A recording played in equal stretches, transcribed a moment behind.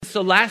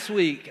so last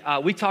week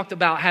we talked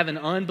about having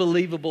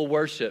unbelievable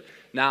worship.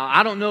 Now,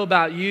 I don't know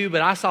about you,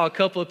 but I saw a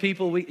couple of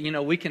people,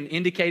 we can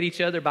indicate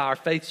each other by our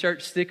Faith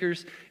Church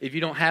stickers. If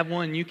you don't have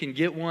one, you can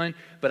get one.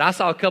 But I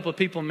saw a couple of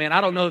people, man, I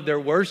don't know if their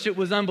worship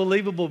was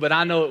unbelievable, but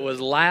I know it was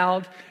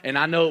loud and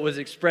I know it was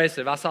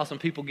expressive. I saw some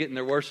people getting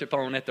their worship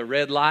on at the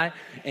red light.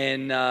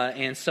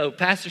 And so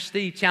Pastor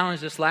Steve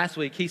challenged us last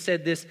week. He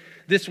said this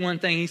one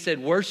thing. He said,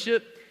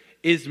 worship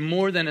is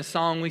more than a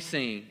song we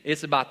sing.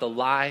 It's about the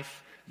life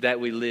that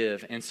we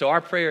live. And so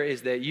our prayer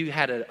is that you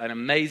had an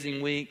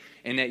amazing week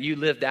and that you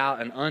lived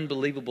out an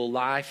unbelievable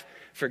life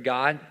for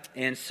God.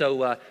 And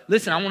so,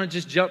 listen, I want to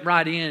just jump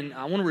right in.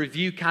 I want to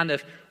review kind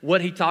of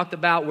what he talked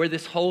about, where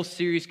this whole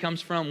series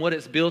comes from, what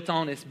it's built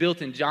on. It's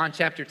built in John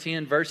chapter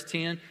 10, verse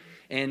 10.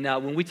 And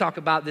when we talk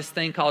about this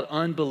thing called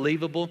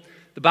unbelievable,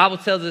 the Bible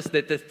tells us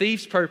that the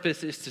thief's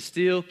purpose is to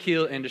steal,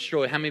 kill, and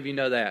destroy. How many of you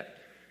know that?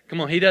 Come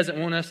on, he doesn't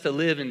want us to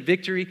live in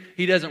victory.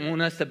 He doesn't want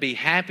us to be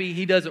happy.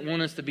 He doesn't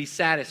want us to be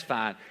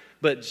satisfied.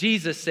 But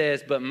Jesus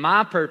says, but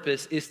my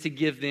purpose is to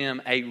give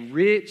them a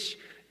rich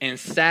and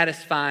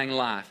satisfying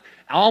life.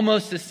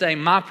 Almost to say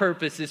my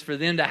purpose is for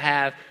them to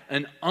have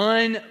an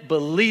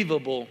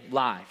unbelievable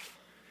life.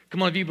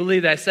 Come on, if you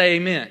believe that, say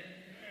amen.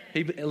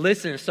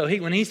 Listen, so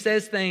when he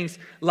says things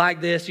like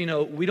this,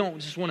 we don't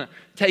just want to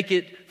take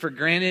it for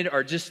granted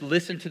or just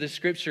listen to the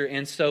scripture.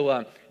 And so,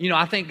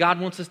 I think God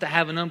wants us to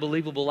have an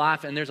unbelievable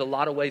life, and there's a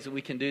lot of ways that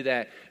we can do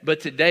that. But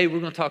today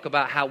we're going to talk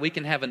about how we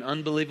can have an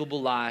unbelievable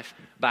life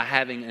by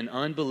having an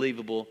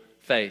unbelievable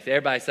faith.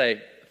 Everybody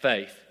say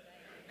faith.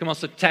 Come on,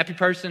 so tap your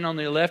person on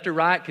the left or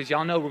right, because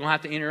y'all know we're going to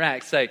have to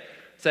interact. Say,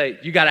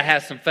 you got to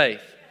have some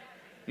faith.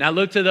 Now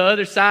look to the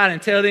other side and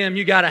tell them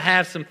you got to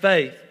have some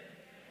faith.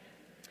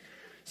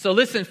 So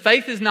listen,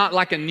 faith is not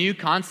like a new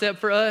concept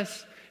for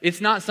us.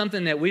 It's not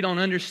something that we don't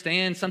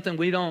understand, something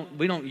we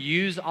don't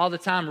use all the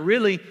time.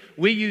 Really,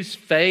 we use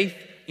faith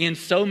in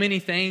so many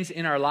things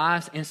in our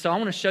lives. And so I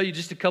want to show you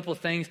just a couple of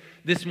things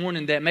this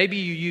morning that maybe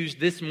you use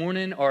this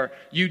morning or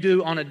you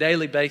do on a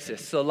daily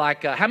basis. So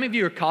how many of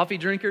you are coffee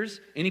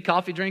drinkers? Any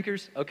coffee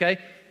drinkers? Okay.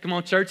 Come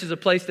on, church is a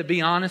place to be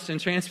honest and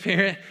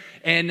transparent.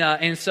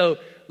 And so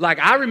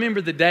I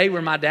remember the day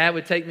where my dad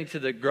would take me to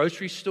the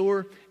grocery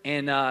store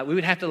and we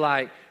would have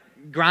to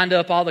grind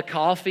up all the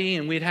coffee,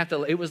 and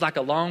it was like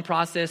a long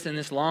process in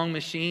this long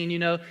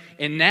machine,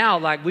 and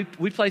now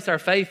we place our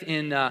faith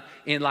in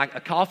like a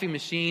coffee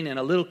machine and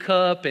a little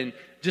cup and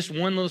just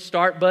one little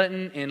start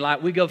button, and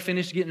we go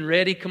finish getting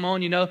ready, come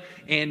on,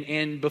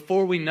 and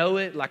before we know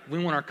it,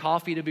 we want our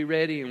coffee to be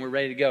ready and we're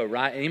ready to go,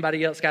 right?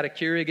 Anybody else got a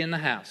Keurig in the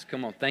house?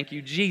 Come on, thank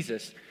you,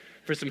 Jesus,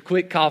 for some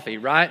quick coffee,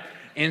 right?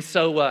 And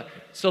so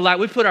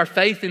we put our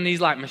faith in these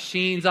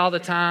machines all the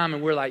time,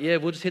 and we're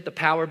we'll just hit the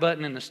power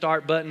button and the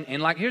start button.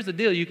 And here's the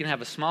deal: you can have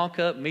a small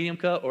cup, medium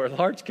cup, or a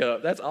large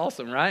cup. That's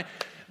awesome, right?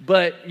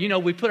 But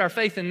we put our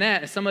faith in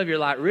that, and some of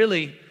you are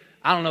really,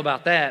 I don't know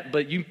about that,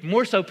 but you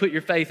more so put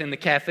your faith in the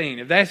caffeine.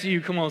 If that's you,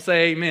 come on,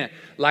 say amen.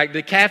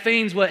 The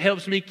caffeine's what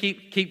helps me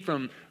keep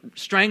from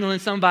strangling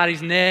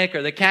somebody's neck,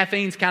 or the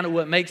caffeine's kind of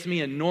what makes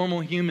me a normal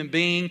human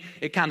being.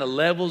 It kind of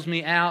levels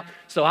me out.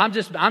 So I'm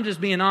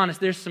just being honest.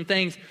 There's some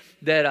things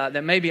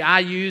that maybe I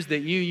use,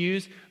 that you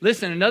use.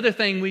 Listen, another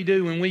thing we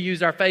do when we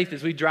use our faith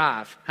is we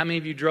drive. How many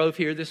of you drove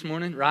here this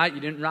morning, right? You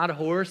didn't ride a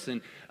horse,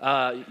 and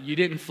you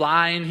didn't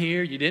fly in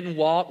here. You didn't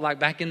walk like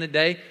back in the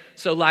day.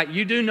 So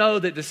you do know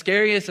that the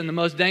scariest and the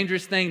most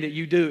dangerous thing that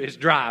you do is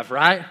drive,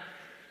 right?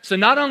 So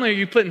not only are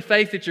you putting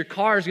faith that your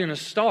car is going to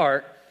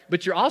start,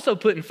 but you're also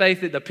putting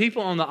faith that the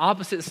people on the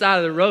opposite side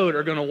of the road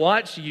are going to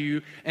watch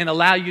you and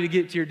allow you to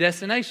get to your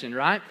destination,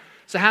 right?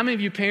 So how many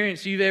of you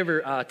parents, you've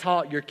ever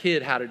taught your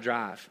kid how to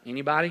drive?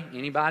 Anybody?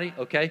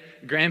 Okay.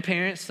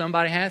 Grandparents,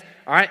 somebody has?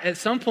 All right. At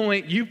some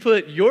point, you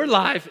put your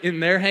life in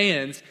their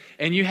hands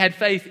and you had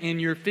faith in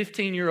your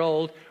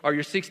 15-year-old or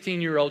your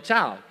 16-year-old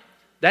child.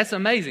 That's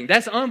amazing.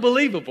 That's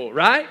unbelievable,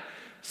 right?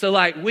 So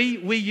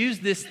we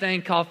use this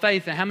thing called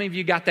faith. And how many of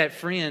you got that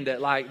friend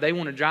that they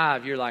want to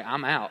drive? You're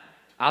I'm out.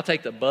 I'll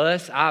take the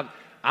bus. All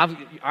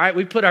right.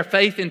 We put our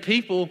faith in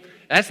people.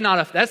 That's not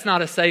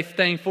a safe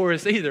thing for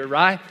us either,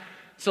 right?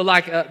 So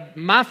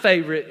my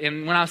favorite,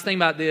 and when I was thinking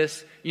about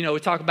this, we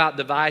talk about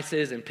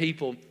devices and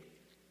people.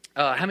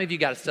 How many of you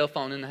got a cell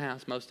phone in the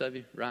house? Most of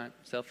you, right?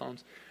 Cell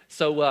phones.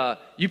 So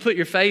you put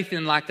your faith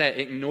in that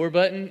ignore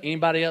button.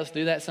 Anybody else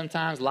do that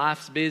sometimes?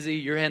 Life's busy.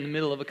 You're in the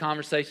middle of a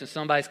conversation.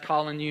 Somebody's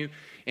calling you,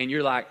 and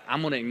you're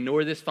I'm going to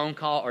ignore this phone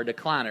call or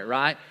decline it,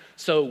 right?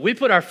 So we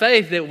put our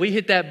faith that we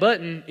hit that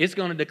button, it's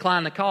going to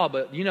decline the call.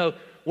 But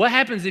what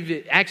happens if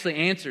it actually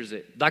answers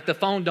it? The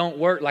phone don't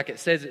work like it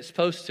says it's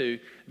supposed to.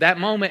 That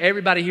moment,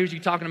 everybody hears you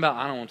talking about,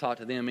 I don't want to talk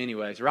to them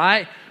anyways,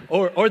 right?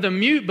 Or the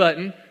mute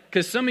button,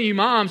 because some of you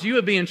moms, you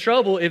would be in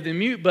trouble if the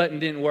mute button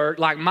didn't work,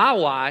 like my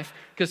wife,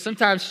 because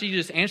sometimes she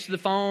just answers the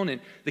phone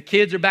and the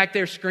kids are back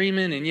there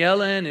screaming and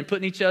yelling and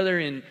putting each other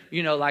in,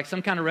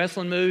 some kind of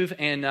wrestling move.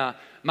 And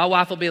my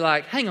wife will be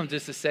hang on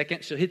just a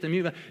second. She'll hit the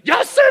mute button.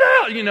 Y'all sit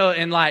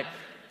out,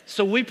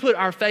 so we put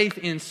our faith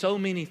in so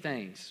many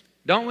things,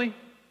 don't we?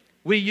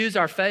 We use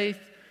our faith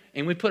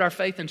and we put our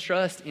faith and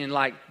trust in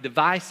like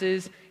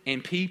devices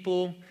and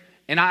people.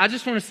 And I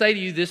just want to say to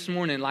you this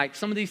morning, like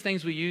some of these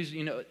things we use,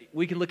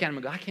 we can look at them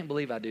and go, I can't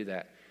believe I do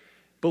that.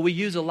 But we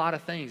use a lot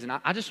of things. And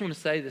I just want to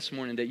say this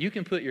morning that you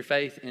can put your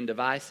faith in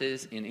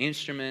devices, in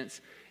instruments,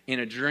 in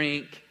a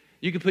drink.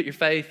 You can put your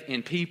faith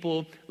in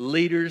people,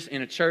 leaders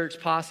in a church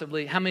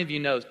possibly. How many of you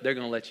know they're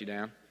going to let you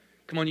down?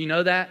 Come on, you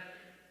know that?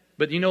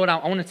 But you know what?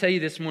 I want to tell you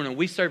this morning,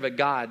 we serve a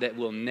God that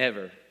will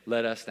never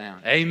let us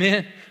down.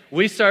 Amen?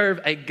 We serve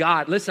a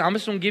God. Listen, I'm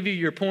just going to give you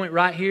your point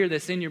right here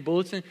that's in your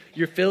bulletin.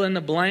 You're fill in the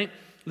blank.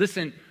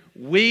 Listen,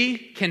 we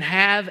can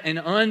have an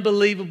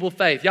unbelievable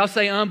faith. Y'all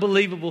say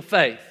unbelievable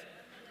faith.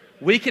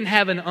 We can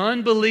have an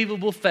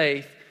unbelievable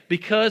faith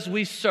because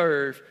we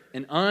serve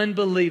an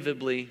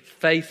unbelievably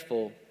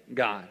faithful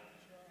God.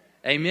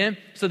 Amen?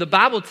 So the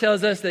Bible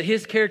tells us that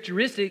His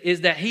characteristic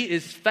is that He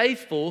is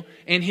faithful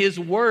and His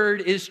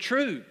word is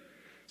true.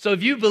 So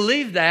if you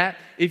believe that,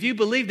 if you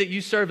believe that you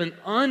serve an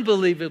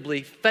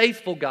unbelievably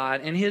faithful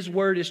God and His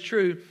word is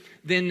true,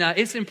 then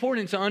it's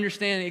important to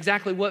understand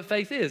exactly what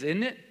faith is,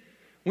 isn't it?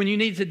 When you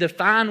need to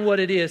define what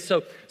it is.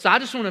 So I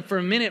just want to, for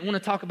a minute,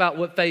 talk about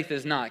what faith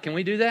is not. Can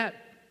we do that?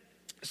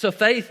 So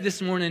faith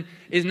this morning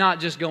is not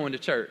just going to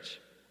church.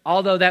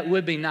 Although that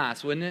would be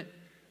nice, wouldn't it?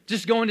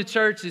 Just going to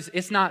church,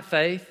 it's not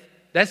faith.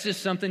 That's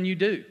just something you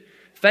do.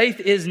 Faith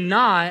is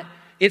not,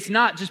 it's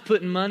not just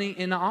putting money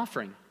in the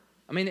offering.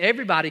 I mean,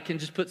 everybody can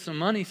just put some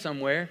money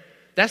somewhere.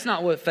 That's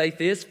not what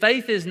faith is.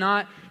 Faith is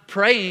not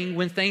praying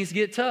when things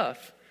get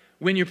tough.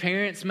 When your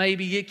parents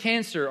maybe get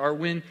cancer, or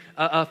when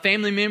a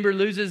family member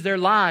loses their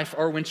life,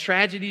 or when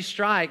tragedy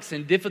strikes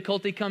and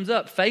difficulty comes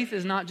up. Faith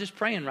is not just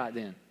praying right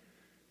then.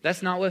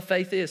 That's not what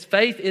faith is.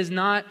 Faith is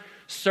not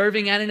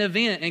serving at an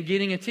event and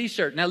getting a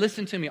t-shirt. Now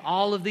listen to me,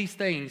 all of these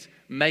things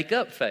make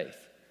up faith.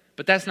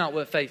 But that's not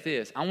what faith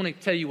is. I want to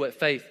tell you what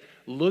faith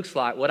looks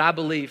like, what I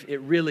believe it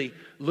really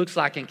looks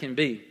like and can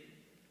be.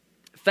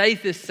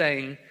 Faith is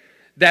saying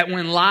that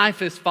when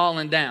life is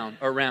falling down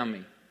around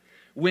me,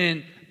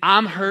 when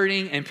I'm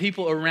hurting and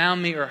people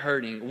around me are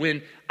hurting,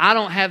 when I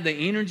don't have the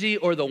energy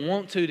or the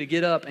want to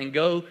get up and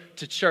go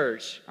to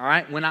church, all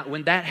right?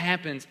 When that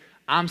happens,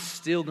 I'm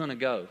still going to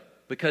go.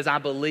 Because I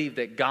believe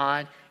that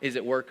God is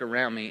at work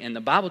around me. And the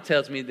Bible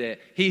tells me that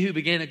He who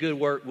began a good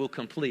work will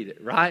complete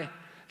it, right?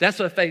 That's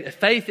what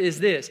faith is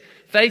this.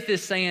 Faith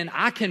is saying,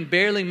 I can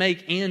barely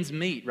make ends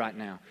meet right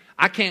now.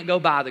 I can't go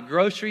buy the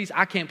groceries.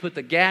 I can't put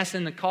the gas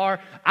in the car.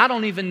 I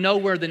don't even know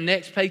where the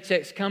next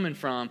paycheck's coming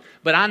from.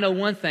 But I know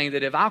one thing,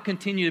 that if I'll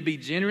continue to be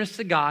generous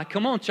to God,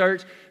 come on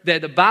church,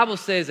 that the Bible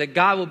says that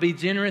God will be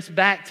generous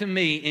back to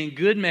me in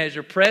good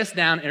measure, pressed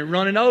down and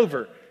running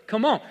over.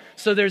 Come on.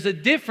 So there's a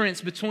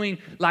difference between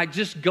like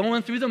just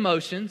going through the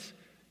motions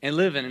and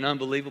living an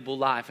unbelievable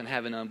life and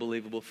having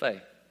unbelievable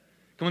faith.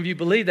 Come on, if you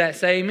believe that,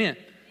 say amen.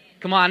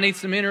 Come on, I need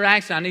some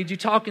interaction. I need you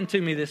talking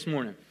to me this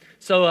morning.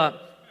 So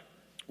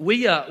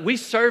we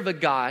serve a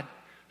God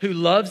who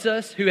loves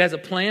us, who has a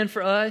plan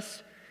for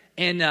us.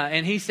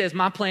 And He says,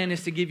 my plan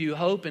is to give you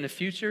hope in the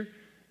future.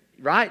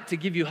 Right? To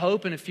give you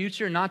hope in the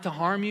future, not to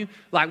harm you.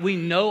 Like we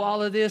know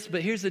all of this,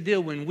 but here's the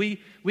deal. When we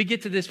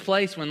get to this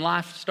place when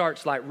life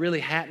starts like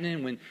really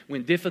happening,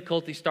 when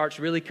difficulty starts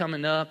really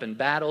coming up and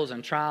battles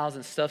and trials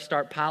and stuff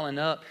start piling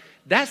up,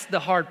 that's the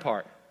hard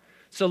part.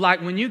 So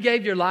like when you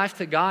gave your life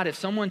to God, if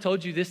someone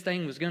told you this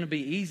thing was going to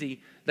be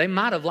easy, they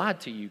might have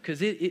lied to you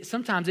because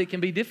sometimes it can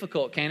be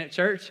difficult, can't it,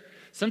 church?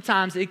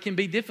 Sometimes it can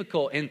be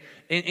difficult. And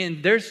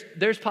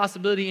there's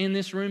possibility in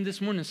this room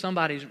this morning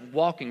somebody's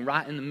walking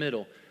right in the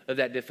middle of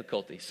that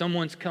difficulty.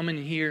 Someone's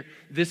coming here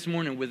this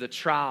morning with a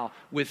trial,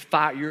 with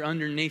fire. You're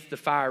underneath the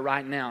fire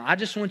right now. I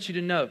just want you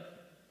to know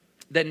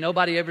that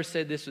nobody ever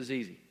said this was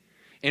easy.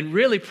 And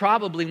really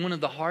probably one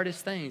of the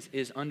hardest things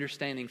is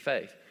understanding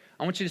faith.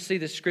 I want you to see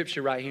this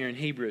scripture right here in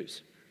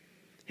Hebrews.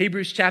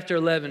 Hebrews chapter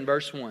 11,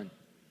 verse 1.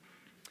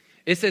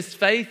 It says,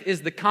 faith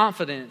is the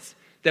confidence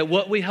that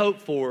what we hope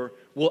for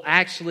will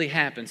actually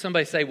happen.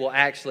 Somebody say, will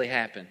actually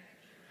happen.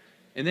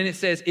 And then it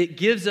says, it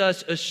gives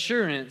us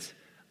assurance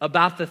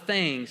about the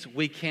things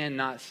we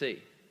cannot see.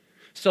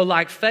 So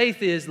like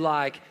faith is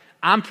like,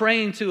 I'm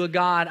praying to a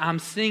God, I'm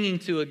singing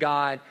to a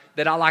God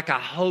that I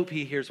hope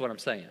He hears what I'm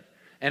saying.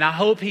 And I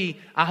hope he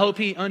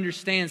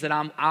understands that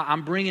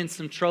I'm bringing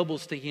some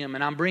troubles to Him,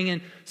 and I'm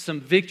bringing some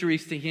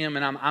victories to Him,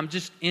 and I'm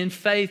just in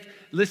faith.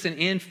 Listen,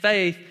 in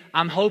faith,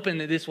 I'm hoping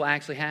that this will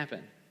actually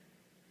happen.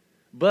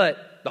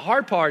 But the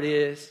hard part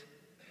is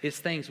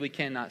things we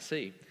cannot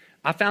see.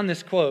 I found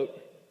this quote,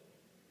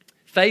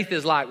 faith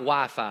is like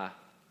Wi-Fi.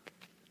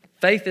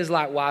 Faith is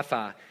like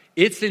Wi-Fi.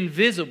 It's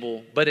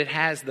invisible, but it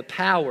has the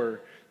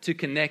power to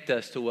connect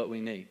us to what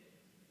we need.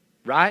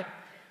 Right?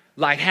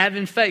 Like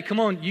having faith. Come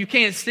on, you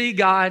can't see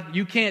God,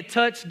 you can't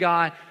touch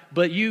God,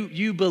 but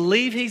you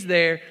believe He's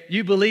there,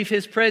 you believe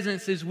His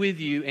presence is with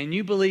you, and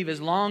you believe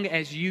as long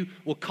as you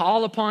will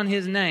call upon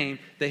His name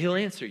that He'll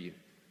answer you.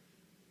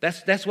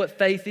 That's what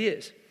faith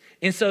is.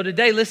 And so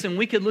today, listen,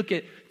 we could look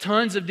at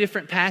tons of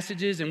different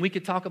passages and we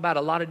could talk about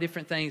a lot of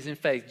different things in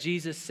faith.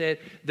 Jesus said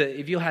that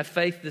if you'll have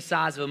faith the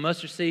size of a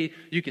mustard seed,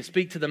 you can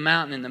speak to the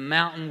mountain and the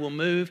mountain will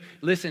move.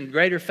 Listen,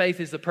 greater faith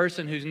is the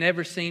person who's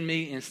never seen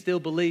me and still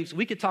believes.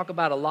 We could talk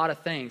about a lot of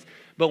things.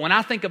 But when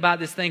I think about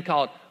this thing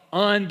called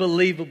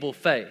unbelievable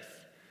faith,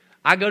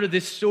 I go to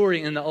this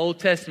story in the Old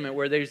Testament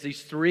where there's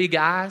these three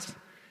guys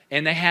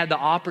and they had the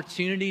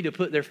opportunity to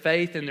put their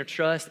faith and their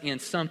trust in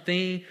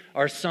something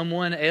or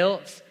someone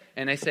else.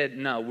 And they said,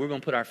 no, we're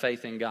going to put our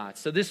faith in God.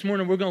 So this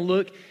morning we're going to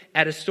look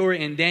at a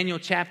story in Daniel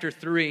chapter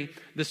 3,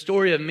 the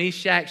story of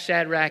Meshach,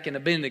 Shadrach, and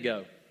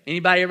Abednego.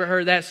 Anybody ever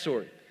heard that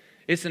story?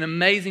 It's an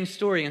amazing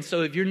story. And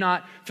so if you're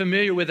not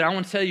familiar with it, I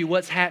want to tell you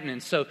what's happening.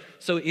 So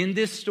in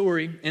this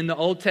story, in the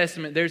Old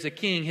Testament, there's a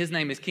king. His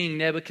name is King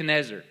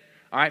Nebuchadnezzar.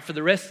 All right, for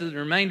the rest of the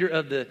remainder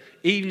of the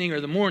evening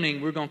or the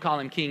morning, we're going to call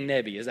him King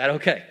Nebi. Is that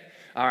okay?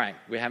 All right,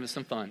 we're having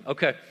some fun.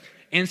 Okay.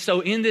 And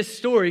so in this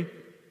story,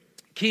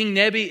 King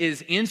Nebi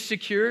is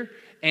insecure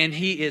and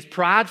he is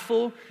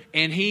prideful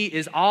and he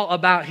is all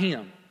about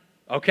him.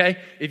 Okay?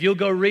 If you'll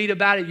go read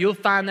about it, you'll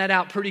find that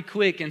out pretty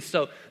quick. And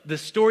so the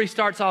story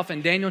starts off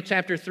in Daniel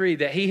chapter 3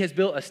 that he has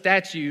built a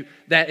statue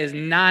that is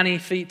 90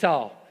 feet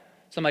tall.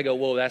 Somebody go,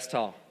 whoa, that's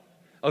tall.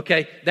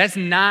 Okay, that's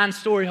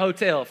 9-story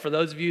hotel. For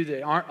those of you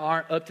that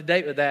aren't up to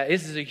date with that,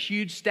 this is a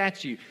huge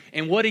statue.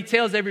 And what he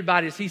tells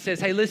everybody is he says,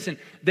 hey, listen,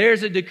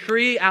 there's a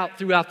decree out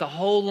throughout the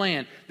whole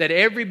land that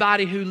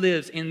everybody who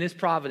lives in this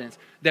province,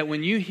 that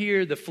when you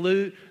hear the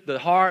flute, the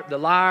harp, the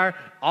lyre,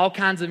 all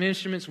kinds of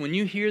instruments, when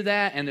you hear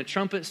that and the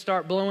trumpets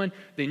start blowing,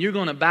 then you're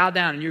going to bow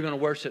down and you're going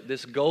to worship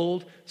this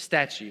gold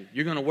statue.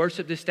 You're going to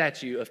worship this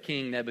statue of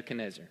King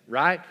Nebuchadnezzar,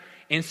 right?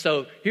 And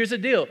so here's the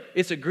deal.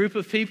 It's a group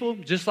of people,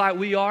 just like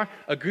we are,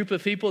 a group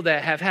of people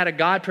that have had a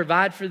God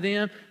provide for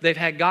them. They've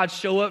had God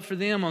show up for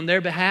them on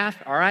their behalf,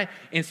 all right?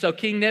 And so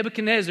King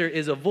Nebuchadnezzar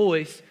is a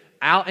voice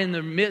out in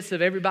the midst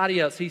of everybody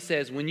else. He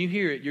says, when you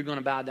hear it, you're going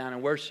to bow down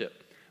and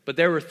worship. But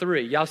there were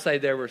three. Y'all say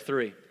there were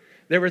three.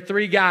 There were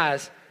three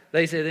guys.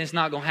 They said it's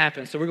not going to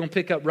happen. So we're going to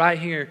pick up right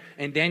here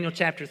in Daniel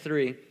chapter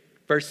 3,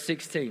 verse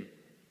 16.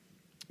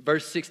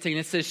 Verse 16,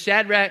 it says,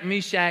 Shadrach,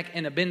 Meshach,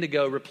 and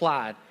Abednego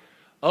replied,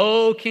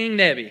 O King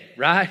Nebi,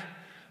 right?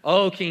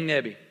 O King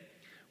Nebi,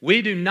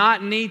 we do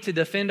not need to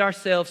defend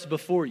ourselves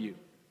before you.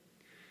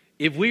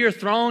 If we are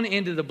thrown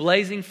into the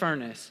blazing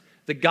furnace,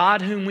 the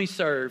God whom we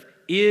serve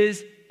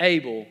is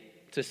able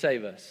to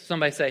save us.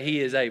 Somebody say,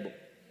 He is able.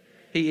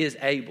 He is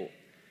able.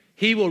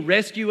 He will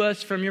rescue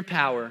us from your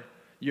power,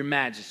 your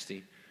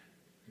majesty.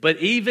 But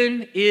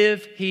even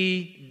if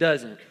He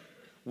doesn't,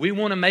 we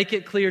want to make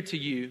it clear to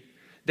you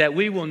that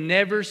we will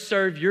never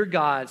serve your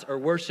gods or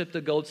worship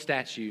the gold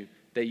statue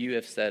that you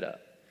have set up.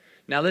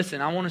 Now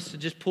listen, I want us to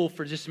just pull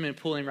for just a minute,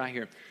 pull him right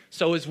here.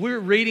 So as we're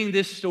reading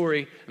this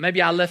story,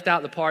 maybe I left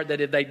out the part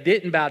that if they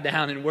didn't bow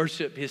down and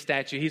worship his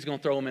statue, he's going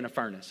to throw them in a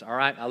furnace. All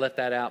right, I left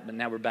that out, but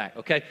now we're back.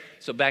 Okay,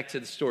 so back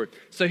to the story.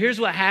 So here's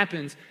what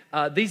happens.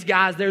 These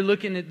guys, they're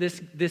looking at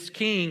this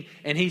king,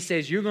 and he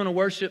says, you're going to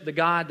worship the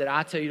God that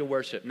I tell you to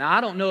worship. Now,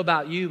 I don't know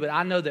about you, but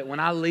I know that when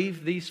I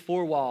leave these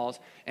four walls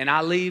and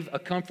I leave a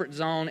comfort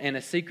zone and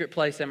a secret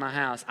place in my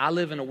house, I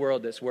live in a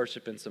world that's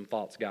worshiping some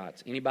false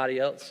gods. Anybody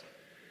else?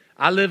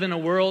 I live in a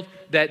world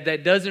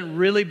that doesn't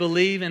really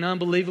believe in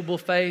unbelievable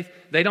faith.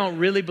 They don't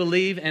really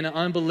believe in an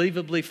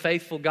unbelievably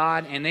faithful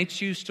God, and they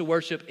choose to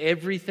worship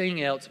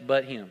everything else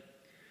but Him.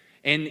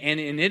 And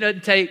it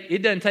doesn't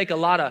take a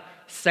lot of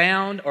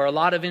sound or a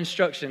lot of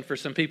instruction for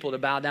some people to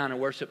bow down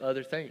and worship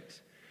other things.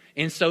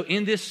 And so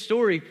in this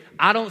story,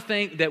 I don't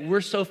think that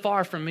we're so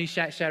far from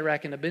Meshach,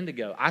 Shadrach, and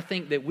Abednego. I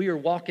think that we are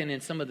walking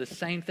in some of the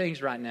same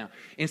things right now.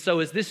 And so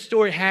as this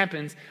story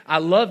happens, I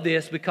love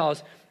this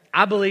because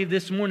I believe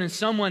this morning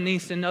someone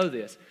needs to know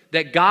this,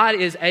 that God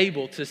is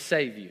able to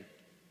save you.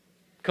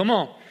 Come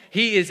on.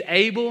 He is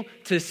able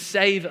to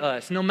save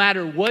us. No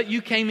matter what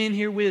you came in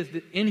here with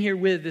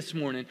this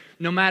morning,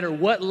 no matter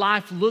what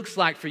life looks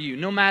like for you,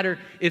 no matter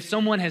if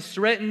someone has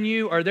threatened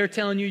you or they're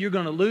telling you you're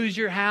going to lose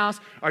your house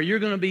or you're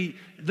going to be,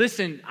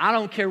 listen, I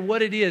don't care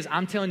what it is.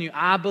 I'm telling you,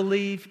 I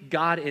believe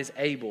God is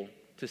able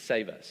to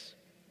save us.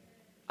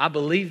 I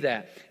believe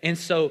that. And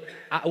so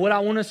what I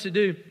want us to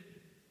do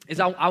is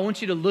I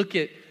want you to look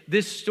at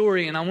this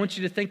story and I want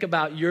you to think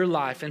about your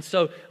life. And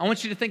so I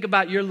want you to think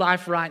about your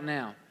life right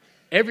now.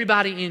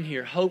 Everybody in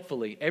here,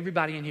 hopefully,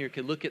 everybody in here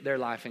could look at their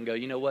life and go,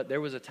 you know what?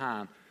 There was a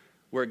time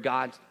where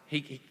God,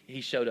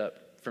 He showed up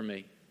for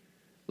me.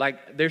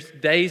 Like there's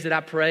days that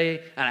I pray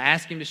and I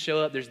ask Him to show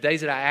up. There's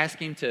days that I ask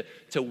Him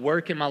to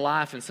work in my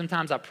life. And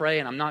sometimes I pray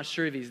and I'm not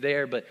sure if He's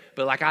there, but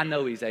like I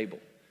know He's able.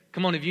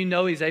 Come on, if you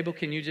know He's able,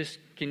 can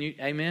you,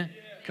 amen?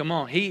 Come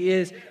on, He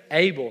is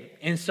able.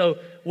 And so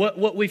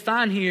what we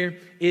find here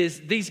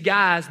is these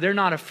guys, they're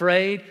not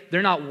afraid.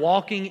 They're not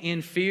walking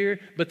in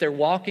fear, but they're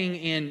walking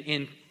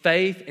in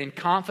faith and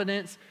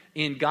confidence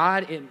in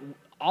God. And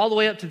all the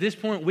way up to this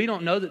point, we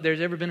don't know that there's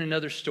ever been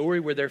another story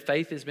where their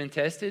faith has been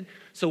tested.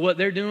 So what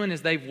they're doing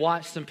is they've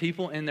watched some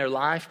people in their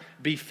life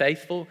be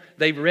faithful.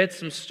 They've read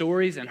some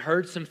stories and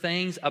heard some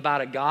things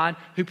about a God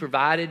who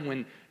provided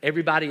when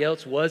everybody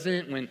else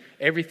wasn't, when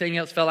everything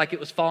else felt like it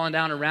was falling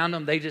down around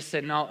them. They just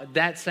said, no,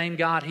 that same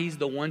God, he's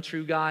the one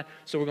true God,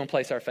 so we're going to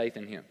place our faith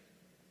in him.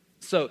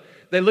 So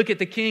they look at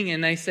the king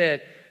and they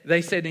said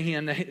to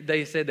him,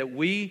 they said that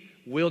we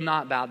will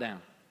not bow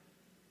down.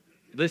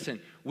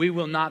 Listen, we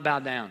will not bow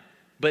down.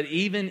 But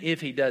even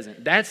if he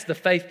doesn't, that's the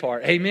faith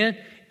part. Amen?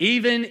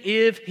 Even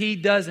if he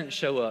doesn't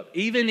show up,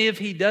 even if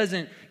he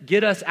doesn't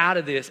get us out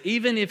of this,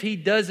 even if he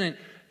doesn't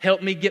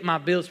help me get my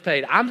bills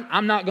paid,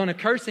 I'm not going to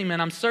curse him,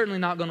 and I'm certainly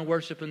not going to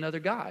worship another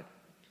God.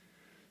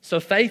 So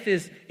faith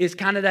is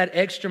kind of that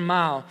extra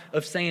mile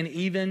of saying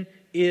even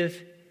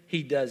if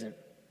he doesn't.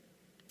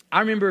 I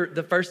remember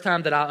the first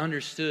time that I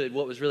understood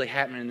what was really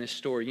happening in this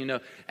story. You know,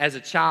 as a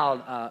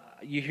child,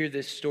 you hear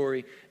this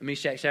story,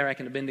 Meshach, Shadrach,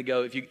 and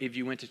Abednego, if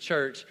you went to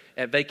church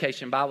at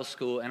Vacation Bible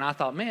School, and I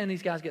thought, man,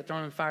 these guys get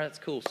thrown in the fire, that's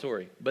a cool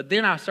story. But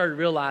then I started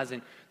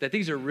realizing that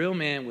these are real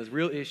men with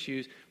real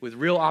issues, with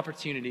real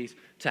opportunities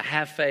to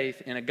have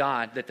faith in a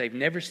God that they've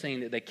never seen,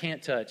 that they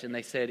can't touch. And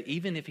they said,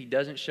 even if he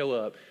doesn't show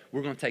up,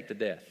 we're going to take the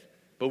death.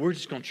 But we're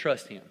just going to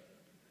trust him.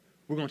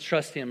 We're going to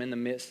trust him in the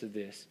midst of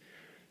this.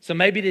 So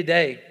maybe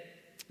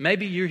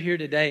you're here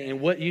today,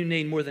 and what you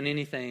need more than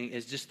anything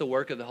is just the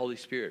work of the Holy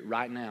Spirit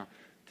right now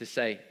to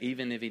say,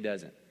 even if he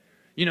doesn't.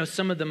 You know,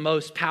 some of the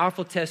most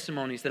powerful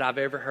testimonies that I've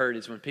ever heard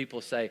is when people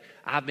say,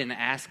 I've been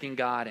asking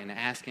God and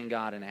asking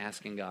God and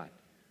asking God,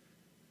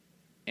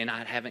 and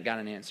I haven't got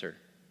an answer,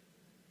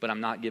 but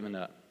I'm not giving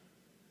up.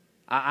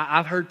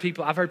 I've heard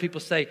people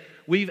say,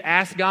 we've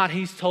asked God,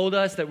 he's told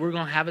us that we're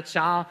going to have a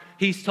child.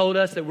 He's told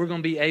us that we're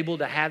going to be able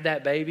to have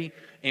that baby.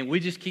 And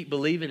we just keep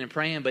believing and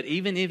praying. But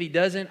even if he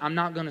doesn't, I'm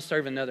not going to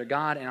serve another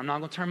God, and I'm not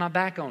going to turn my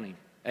back on him.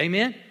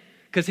 Amen?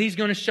 Because he's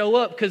going to show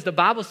up, because the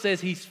Bible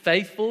says he's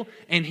faithful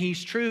and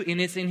he's true,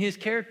 and it's in his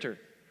character.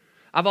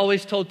 I've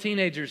always told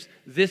teenagers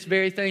this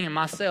very thing, and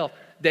myself,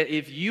 that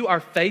if you are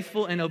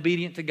faithful and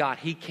obedient to God,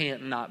 he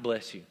can't not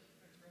bless you.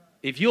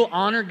 If you'll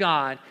honor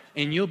God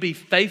and you'll be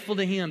faithful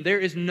to him, there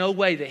is no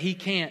way that he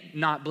can't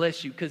not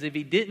bless you. Because if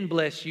he didn't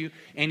bless you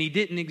and he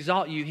didn't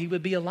exalt you, he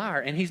would be a liar.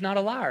 And he's not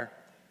a liar.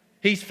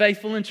 He's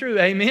faithful and true.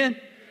 Amen?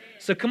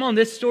 So come on,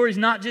 this story is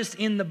not just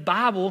in the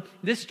Bible.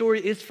 This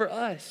story is for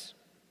us.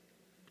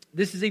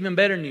 This is even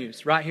better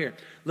news right here.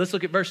 Let's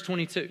look at verse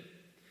 22.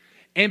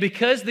 And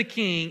because the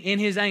king in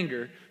his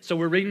anger, so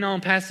we're reading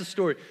on past the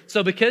story.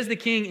 So because the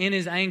king in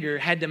his anger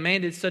had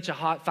demanded such a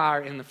hot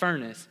fire in the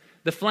furnace,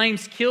 the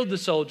flames killed the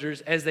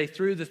soldiers as they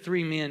threw the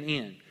three men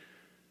in.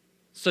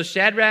 So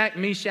Shadrach,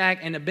 Meshach,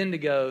 and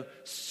Abednego,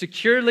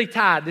 securely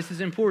tied, this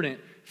is important,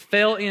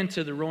 fell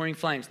into the roaring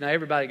flames. Now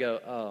everybody go,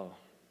 oh.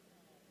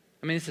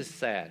 I mean, this is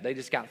sad. They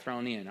just got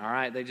thrown in, all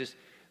right?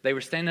 They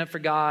were standing up for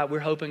God. We're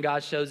hoping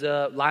God shows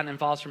up. Lightning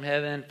falls from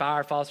heaven.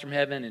 Fire falls from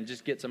heaven and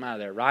just gets them out of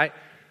there, right?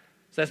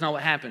 So that's not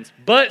what happens.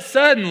 But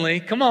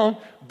suddenly,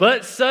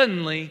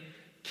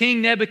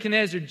 King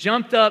Nebuchadnezzar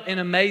jumped up in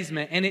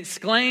amazement and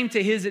exclaimed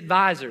to his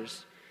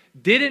advisors,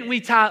 didn't we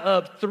tie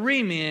up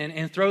 3 men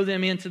and throw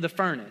them into the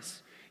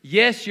furnace?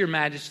 Yes, your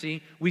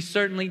majesty, we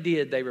certainly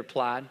did, they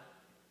replied.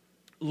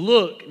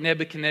 Look,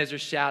 Nebuchadnezzar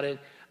shouted,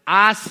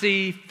 I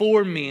see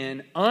 4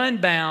 men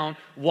unbound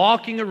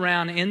walking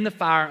around in the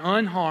fire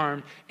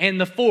unharmed,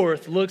 and the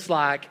 4th looks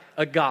like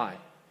a god.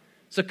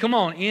 So come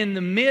on, in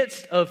the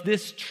midst of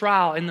this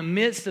trial, in the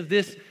midst of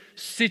this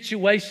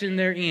situation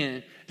they're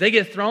in, they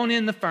get thrown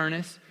in the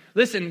furnace.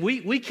 Listen,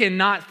 we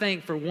cannot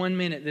think for 1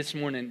 minute this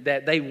morning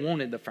that they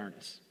wanted the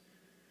furnace.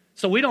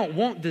 So we don't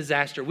want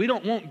disaster. We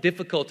don't want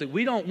difficulty.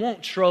 We don't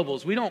want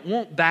troubles. We don't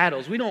want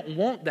battles. We don't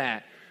want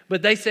that.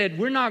 But they said,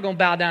 we're not going to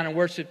bow down and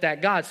worship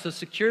that God. So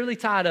securely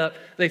tied up,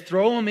 they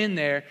throw them in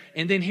there.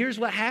 And then here's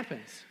what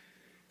happens.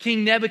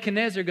 King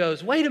Nebuchadnezzar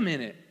goes, wait a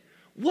minute.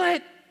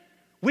 What?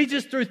 We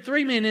just threw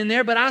 3 men in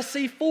there, but I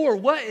see 4.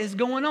 What is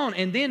going on?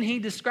 And then he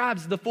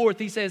describes the 4th.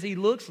 He says he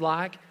looks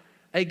like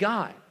a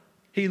god.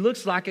 He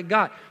looks like a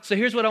god. So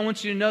here's what I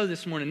want you to know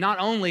this morning. Not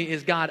only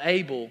is God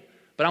able,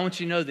 but I want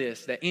you to know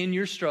this, that in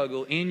your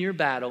struggle, in your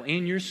battle,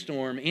 in your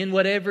storm, in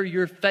whatever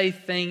your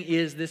faith thing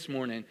is this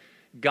morning,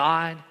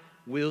 God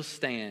will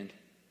stand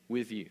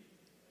with you.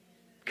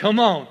 Come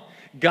on.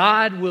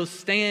 God will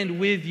stand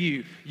with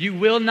you. You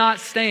will not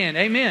stand.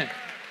 Amen.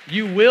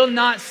 You will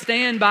not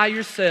stand by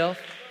yourself.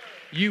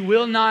 You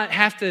will not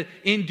have to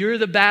endure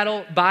the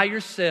battle by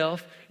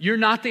yourself. You're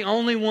not the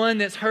only one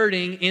that's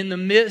hurting in the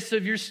midst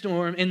of your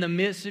storm, in the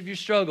midst of your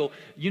struggle.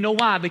 You know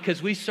why?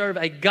 Because we serve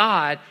a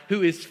God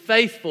who is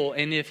faithful.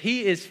 And if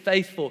he is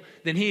faithful,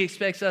 then he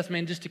expects us,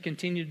 man, just to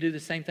continue to do the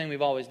same thing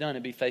we've always done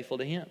and be faithful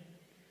to him.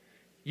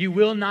 You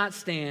will not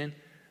stand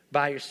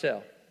by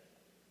yourself.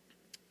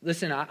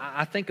 Listen,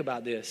 I think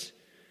about this.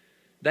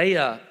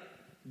 Their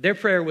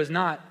prayer was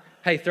not,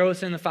 hey, throw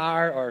us in the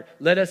fire or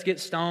let us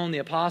get stoned. The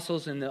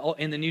apostles in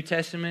the New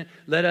Testament,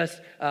 let us,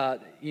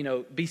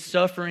 be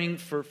suffering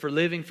for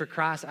living for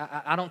Christ.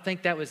 I don't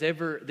think that was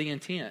ever the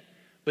intent.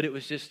 But it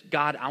was just,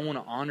 God, I want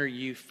to honor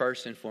you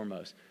first and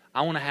foremost.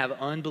 I want to have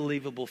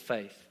unbelievable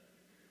faith.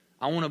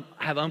 I want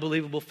to have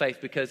unbelievable faith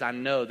because I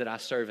know that I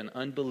serve an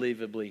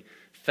unbelievably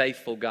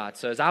faithful God.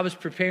 So as I was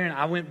preparing,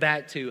 I went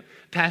back to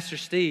Pastor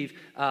Steve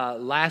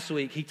last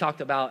week. He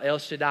talked about El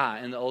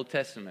Shaddai in the Old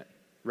Testament,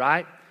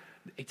 right?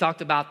 He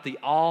talked about the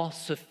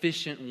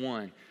all-sufficient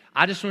one.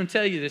 I just want to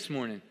tell you this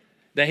morning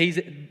that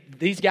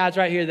these guys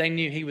right here, they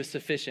knew he was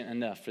sufficient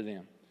enough for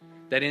them.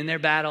 That in their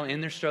battle,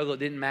 in their struggle, it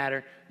didn't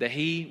matter. That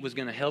he was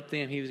going to help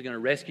them. He was going to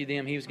rescue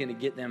them. He was going to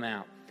get them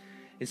out.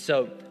 And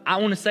so I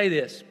want to say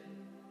this.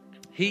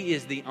 He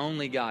is the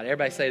only God.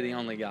 Everybody say the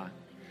only God.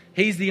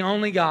 He's the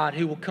only God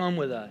who will come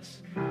with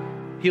us.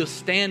 He'll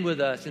stand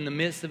with us in the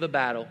midst of a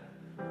battle,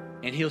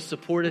 and he'll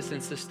support us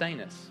and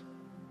sustain us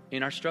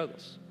in our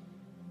struggles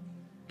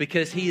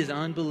because he is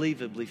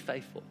unbelievably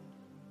faithful.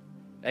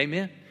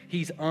 Amen?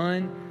 He's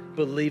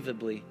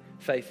unbelievably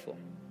faithful.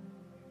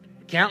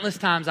 Countless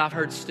times I've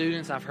heard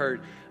students, I've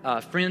heard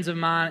friends of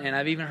mine, and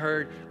I've even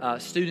heard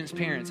students'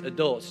 parents,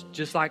 adults,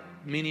 just like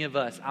many of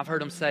us. I've heard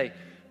them say,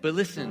 but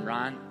listen,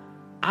 Ryan,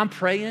 I'm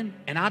praying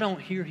and I don't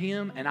hear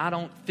him and I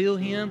don't feel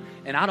him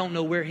and I don't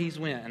know where he's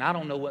went and I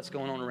don't know what's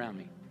going on around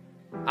me.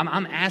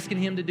 I'm asking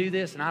him to do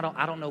this and I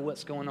don't know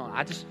what's going on.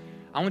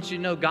 I want you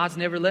to know God's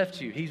never left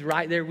you. He's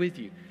right there with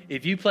you.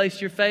 If you place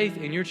your faith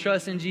and your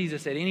trust in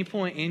Jesus at any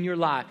point in your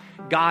life,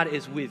 God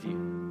is with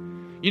you.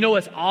 You know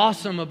what's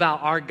awesome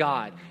about our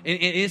God? And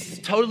it's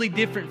totally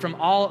different from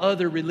all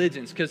other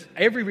religions because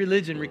every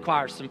religion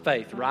requires some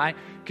faith, right?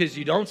 Because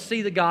you don't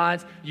see the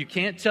gods, you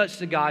can't touch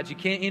the gods, you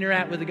can't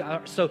interact with the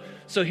gods.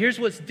 So here's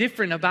what's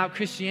different about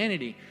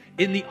Christianity.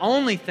 And the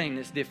only thing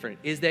that's different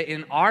is that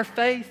in our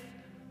faith,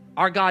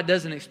 our God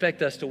doesn't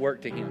expect us to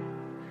work to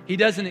him. He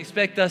doesn't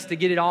expect us to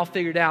get it all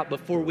figured out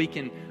before we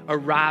can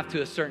arrive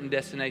to a certain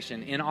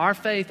destination. In our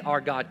faith, our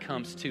God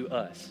comes to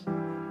us.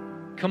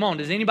 Come on,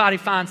 does anybody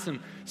find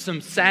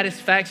some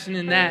satisfaction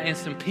in that and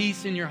some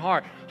peace in your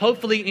heart?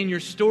 Hopefully in your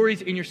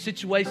stories, in your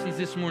situations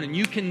this morning,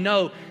 you can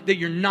know that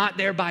you're not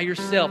there by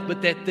yourself,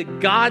 but that the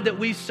God that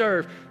we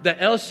serve, the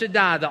El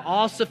Shaddai, the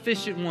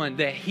all-sufficient one,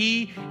 that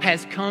he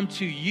has come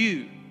to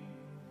you.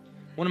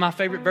 One of my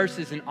favorite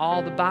verses in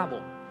all the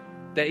Bible,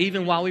 that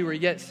even while we were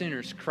yet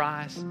sinners,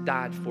 Christ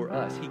died for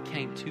us. He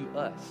came to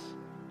us.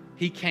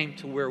 He came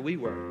to where we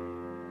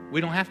were.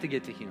 We don't have to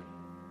get to him.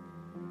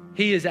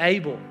 He is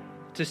able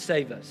to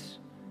save us.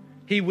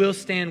 He will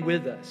stand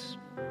with us.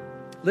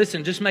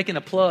 Listen, just making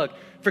a plug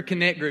for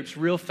Connect Groups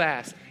real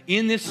fast.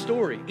 In this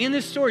story,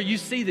 you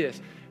see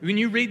this. When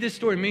you read this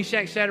story,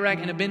 Meshach, Shadrach,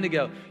 and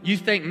Abednego, you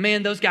think,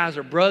 man, those guys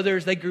are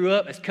brothers. They grew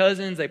up as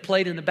cousins. They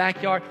played in the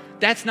backyard.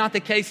 That's not the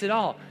case at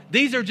all.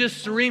 These are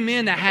just three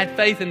men that had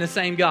faith in the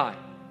same God.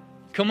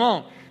 Come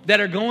on. That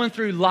are going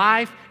through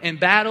life and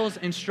battles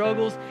and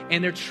struggles,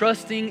 and they're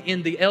trusting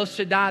in the El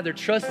Shaddai. They're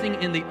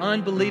trusting in the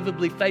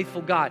unbelievably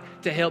faithful God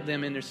to help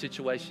them in their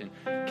situation.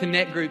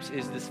 Connect Groups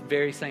is this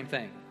very same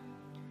thing.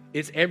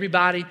 It's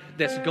everybody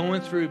that's going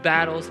through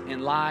battles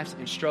and lives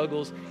and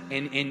struggles,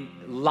 and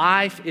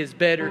life is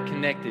better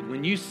connected.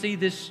 When you see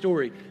this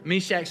story,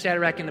 Meshach,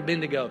 Shadrach, and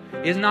Abednego,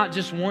 it's not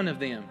just one of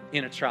them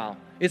in a trial.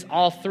 It's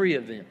all three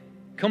of them.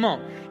 Come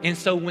on. And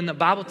so when the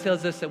Bible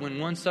tells us that when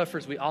one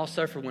suffers, we all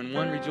suffer. When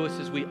one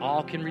rejoices, we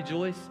all can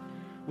rejoice.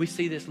 We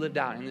see this lived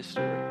out in this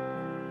story.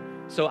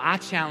 So I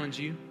challenge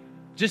you,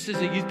 just as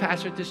a youth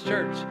pastor at this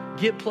church,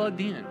 get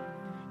plugged in.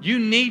 You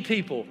need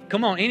people.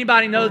 Come on,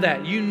 anybody know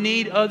that? You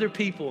need other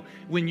people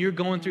when you're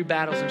going through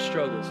battles and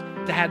struggles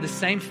to have the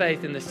same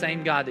faith in the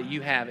same God that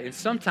you have. And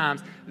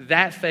sometimes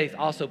that faith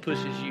also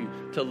pushes you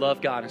to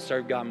love God and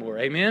serve God more.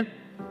 Amen?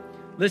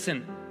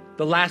 Listen,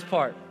 the last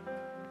part.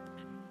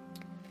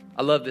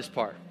 I love this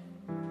part.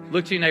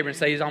 Look to your neighbor and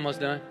say, he's almost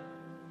done.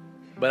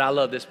 But I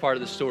love this part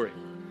of the story.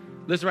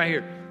 Listen right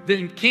here.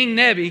 Then King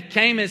Nebi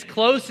came as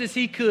close as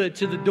he could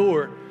to the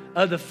door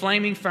of the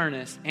flaming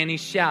furnace, and he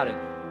shouted.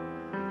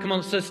 Come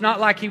on, so it's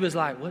not like he was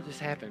like, what just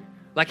happened?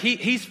 Like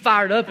he's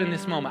fired up in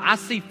this moment. I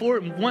see four,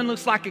 one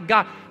looks like a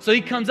God. So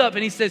he comes up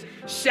and he says,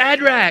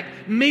 Shadrach,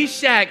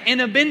 Meshach,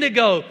 and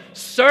Abednego,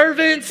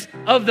 servants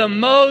of the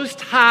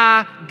Most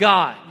High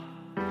God.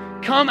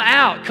 Come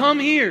out, come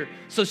here.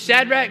 So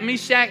Shadrach,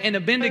 Meshach, and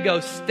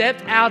Abednego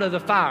stepped out of the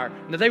fire.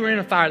 Now they were in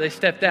a fire, they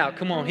stepped out.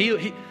 Come on,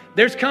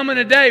 there's coming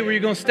a day where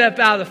you're going to step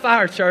out of the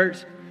fire, church.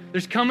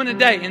 There's coming a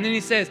day. And then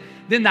he says,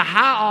 then the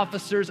high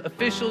officers,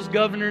 officials,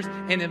 governors,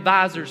 and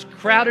advisors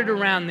crowded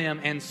around them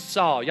and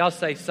saw. Y'all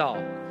say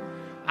saw.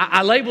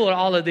 I label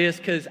all of this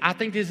because I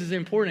think this is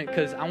important,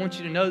 because I want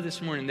you to know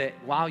this morning that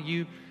while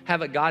you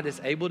have a God that's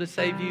able to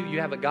save you,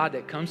 you have a God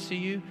that comes to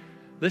you.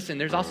 Listen,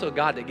 there's also a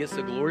God that gets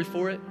the glory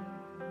for it.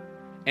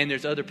 And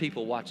there's other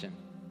people watching.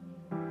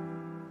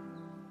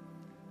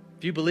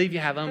 If you believe you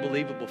have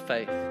unbelievable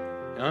faith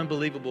and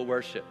unbelievable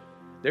worship,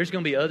 there's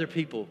going to be other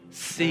people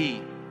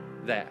see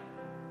that.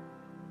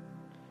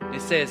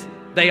 It says,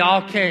 they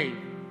all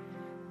came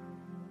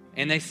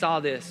and they saw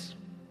this,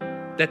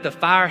 that the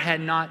fire had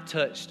not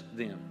touched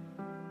them.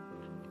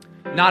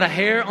 Not a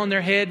hair on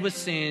their head was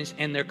singed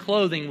and their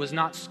clothing was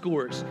not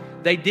scorched.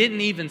 They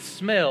didn't even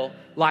smell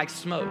like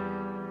smoke.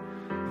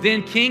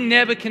 Then King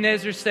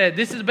Nebuchadnezzar said,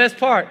 this is the best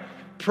part,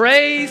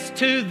 praise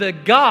to the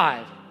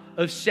God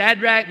of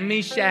Shadrach,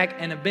 Meshach,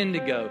 and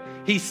Abednego.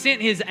 He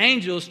sent his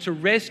angels to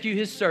rescue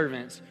his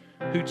servants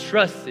who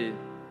trusted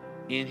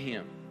in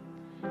him.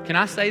 Can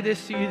I say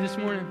this to you this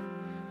morning?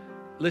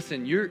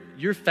 Listen,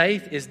 your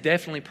faith is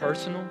definitely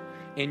personal,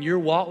 and your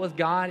walk with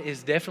God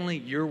is definitely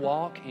your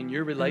walk and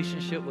your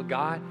relationship with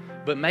God.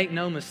 But make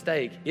no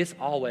mistake, it's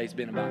always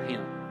been about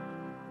him.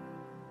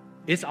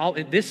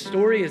 This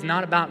story is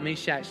not about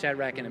Meshach,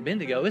 Shadrach, and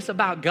Abednego. It's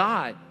about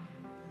God.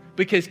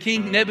 Because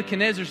King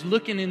Nebuchadnezzar's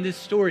looking in this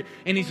story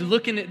and he's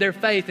looking at their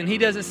faith, and he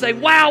doesn't say,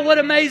 wow, what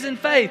amazing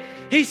faith.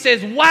 He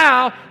says,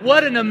 wow,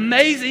 what an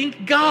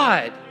amazing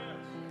God.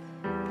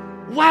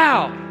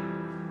 Wow.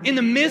 In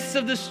the midst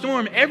of the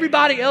storm,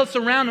 everybody else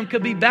around them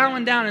could be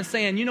bowing down and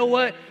saying, you know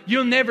what?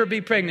 You'll never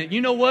be pregnant. You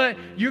know what?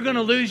 You're going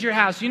to lose your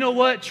house. You know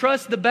what?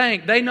 Trust the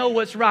bank. They know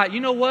what's right. You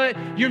know what?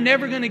 You're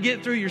never going to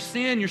get through your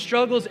sin, your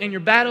struggles, and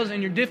your battles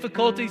and your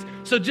difficulties.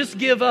 So just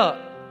give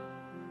up.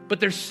 But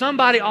there's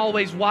somebody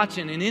always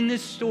watching. And in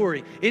this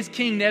story, it's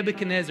King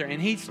Nebuchadnezzar.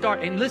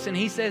 And listen,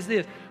 he says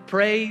this,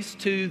 praise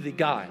to the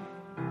God.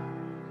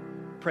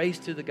 Praise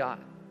to the God.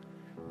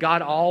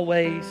 God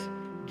always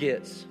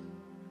gets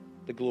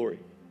the glory.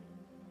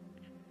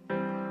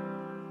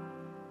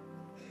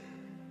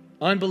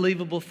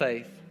 Unbelievable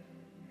faith,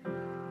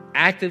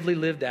 actively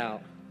lived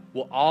out,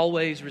 will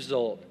always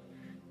result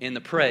in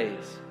the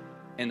praise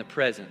and the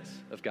presence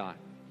of God.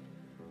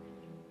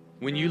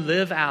 When you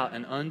live out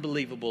an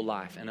unbelievable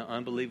life and an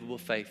unbelievable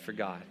faith for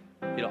God,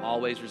 it'll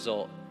always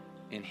result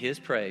in his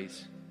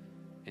praise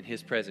and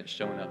his presence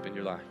showing up in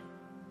your life.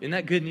 Isn't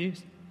that good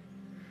news?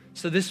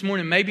 So this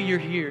morning, maybe you're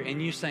here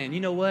and you're saying,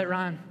 you know what,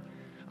 Ryan?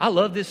 I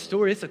love this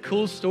story. It's a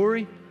cool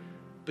story,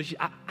 but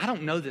I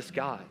don't know this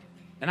God.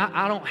 And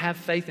I don't have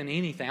faith in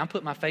anything. I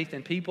put my faith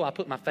in people. I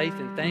put my faith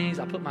in things.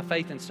 I put my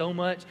faith in so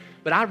much.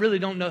 But I really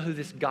don't know who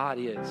this God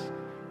is.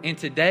 And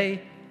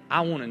today,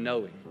 I want to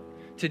know him.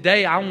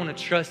 Today, I want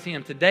to trust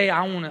him. Today,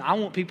 I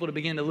want people to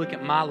begin to look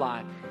at my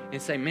life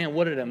and say, man,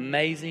 what an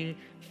amazing,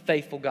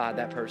 faithful God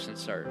that person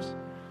serves.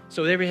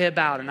 So with every head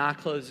bowed and eye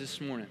closed this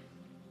morning,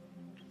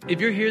 if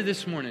you're here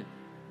this morning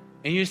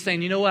and you're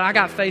saying, you know what, I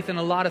got faith in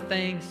a lot of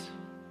things.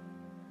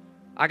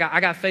 I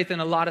got faith in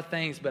a lot of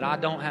things, but I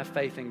don't have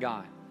faith in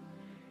God.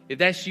 If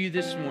that's you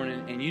this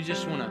morning and you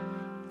just want to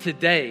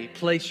today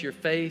place your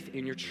faith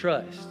and your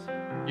trust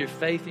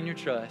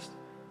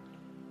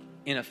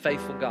in a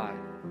faithful God,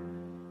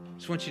 I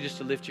just want you just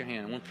to lift your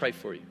hand. I want to pray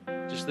for you.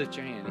 Just lift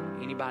your hand.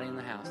 Anybody in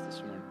the house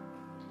this morning?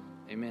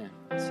 Amen.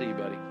 I see you,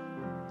 buddy.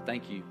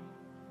 Thank you.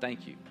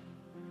 Thank you.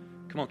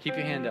 Come on, keep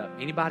your hand up.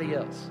 Anybody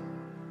else?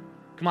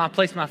 Come on, I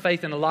place my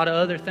faith in a lot of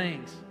other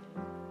things.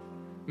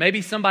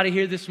 Maybe somebody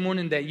here this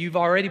morning that you've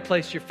already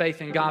placed your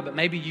faith in God, but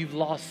maybe you've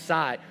lost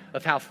sight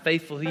of how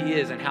faithful he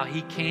is and how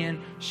he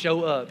can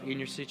show up in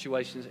your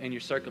situations and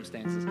your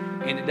circumstances.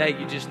 And today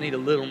you just need a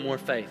little more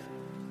faith.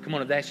 Come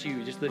on, if that's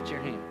you, just lift your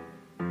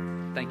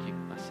hand. Thank you.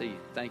 I see you.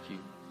 Thank you.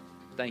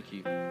 Thank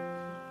you.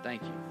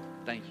 Thank you.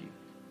 Thank you.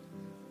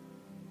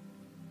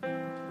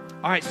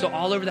 All right, so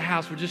all over the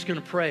house, we're just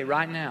going to pray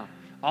right now.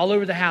 All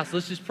over the house,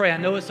 let's just pray. I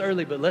know it's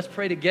early, but let's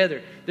pray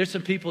together. There's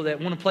some people that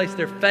want to place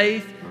their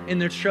faith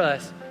and their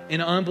trust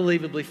in an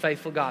unbelievably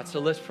faithful God. So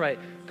let's pray.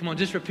 Come on,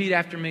 just repeat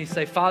after me.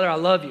 Say, Father, I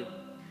love you.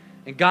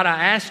 And God,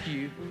 I ask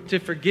you to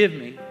forgive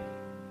me.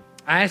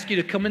 I ask you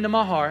to come into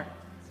my heart,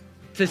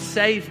 to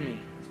save me,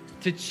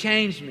 to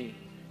change me,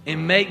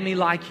 and make me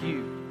like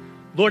you.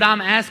 Lord,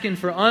 I'm asking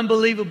for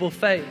unbelievable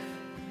faith.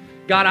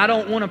 God, I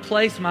don't want to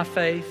place my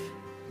faith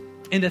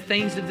in the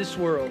things of this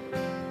world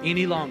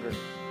any longer.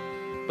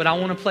 But I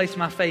want to place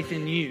my faith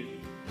in you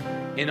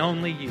and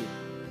only you.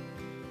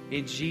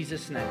 In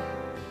Jesus' name,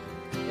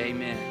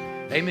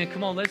 amen. Amen.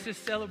 Come on, let's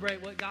just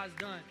celebrate what God's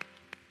done.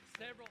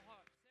 Several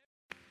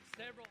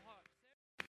hearts.